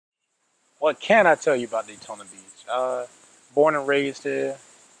What can I tell you about Daytona Beach? Born and raised here,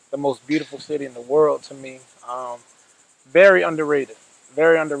 the most beautiful city in the world to me. Very underrated,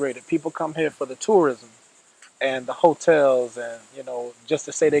 very underrated. People come here for the tourism and the hotels and, just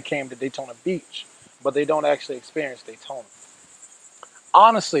to say they came to Daytona Beach, but they don't actually experience Daytona.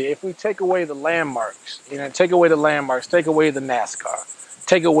 Honestly, if we take away the landmarks, take away the landmarks, take away the NASCAR,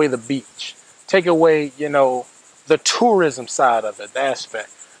 take away the beach, take away, the tourism side of it, the aspect,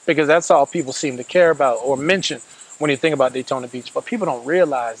 because that's all people seem to care about or mention when you think about Daytona Beach. But people don't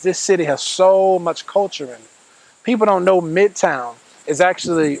realize this city has so much culture in it. People don't know Midtown was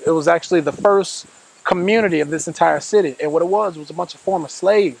actually the first community of this entire city. And what it was a bunch of former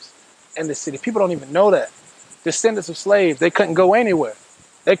slaves in this city. People don't even know that. Descendants of slaves, they couldn't go anywhere.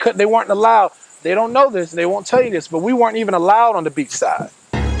 They weren't allowed. They don't know this, they won't tell you this, but we weren't even allowed on the beach side.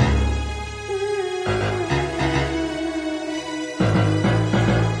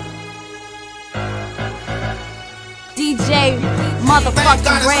 DJ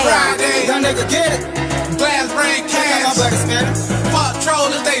motherfucking Ray. Young nigga get it. Glass brain cash. My buddy spin it. Fuck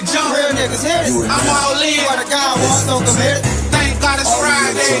trollers, they jump. Real niggas hit it. I'm all in. What a guy wants, so committed. Thank God it's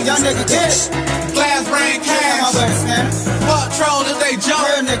Friday. Young nigga get it. Glass brain My cash. buddy spin it. Fuck trollers, they jump.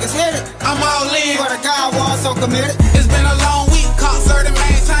 Real niggas hit it. I'm all in. What a guy wants, so committed.